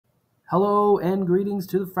Hello and greetings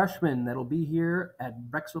to the freshmen that'll be here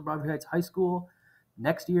at Brecksville Broadview Heights High School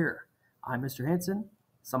next year. I'm Mr. Hanson.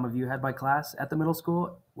 Some of you had my class at the middle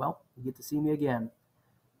school. Well, you get to see me again.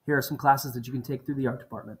 Here are some classes that you can take through the art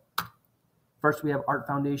department. First, we have Art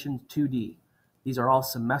Foundations 2D. These are all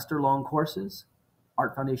semester-long courses.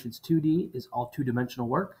 Art Foundations 2D is all two-dimensional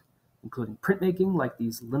work, including printmaking, like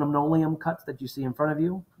these linoleum cuts that you see in front of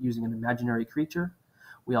you, using an imaginary creature.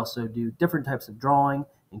 We also do different types of drawing,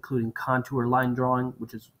 including contour line drawing,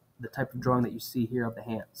 which is the type of drawing that you see here of the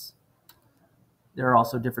hands. There are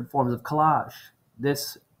also different forms of collage.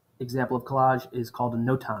 This example of collage is called a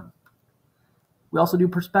notan. We also do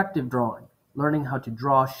perspective drawing, learning how to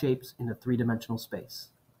draw shapes in a three-dimensional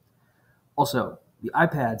space. Also, the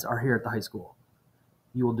iPads are here at the high school.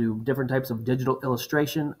 You will do different types of digital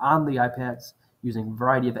illustration on the iPads using a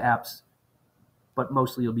variety of apps, but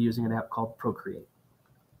mostly you'll be using an app called Procreate.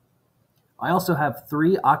 I also have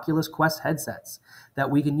 3 Oculus Quest headsets that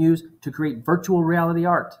we can use to create virtual reality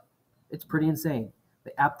art. It's pretty insane.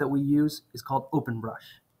 The app that we use is called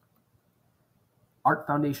OpenBrush. Art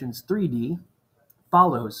Foundations 3D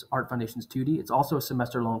follows Art Foundations 2D. It's also a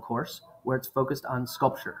semester-long course where it's focused on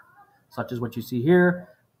sculpture, such as what you see here,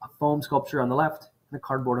 a foam sculpture on the left and a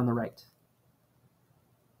cardboard on the right.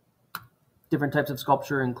 Different types of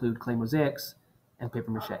sculpture include clay mosaics and paper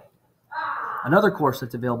mache. Another course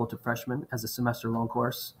that's available to freshmen as a semester-long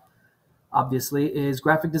course, obviously, is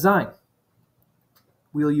graphic design.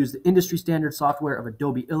 We'll use the industry standard software of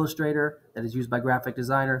Adobe Illustrator that is used by graphic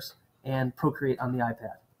designers and Procreate on the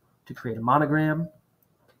iPad to create a monogram,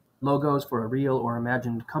 logos for a real or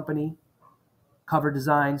imagined company, cover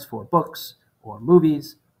designs for books or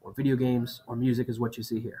movies or video games or music is what you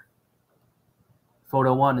see here.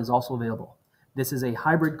 Photo One is also available. This is a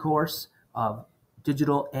hybrid course of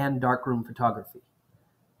digital and darkroom photography.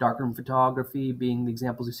 Darkroom photography being the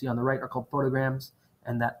examples you see on the right are called photograms,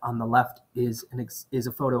 and that on the left is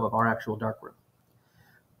a photo of our actual darkroom.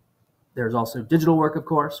 There's also digital work, of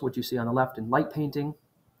course, which you see on the left in light painting,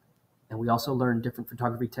 and we also learn different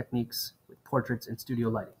photography techniques with portraits and studio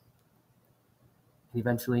lighting. And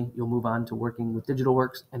eventually, you'll move on to working with digital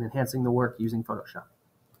works and enhancing the work using Photoshop.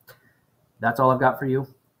 That's all I've got for you.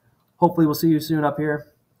 Hopefully, we'll see you soon up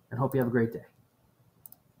here, and hope you have a great day.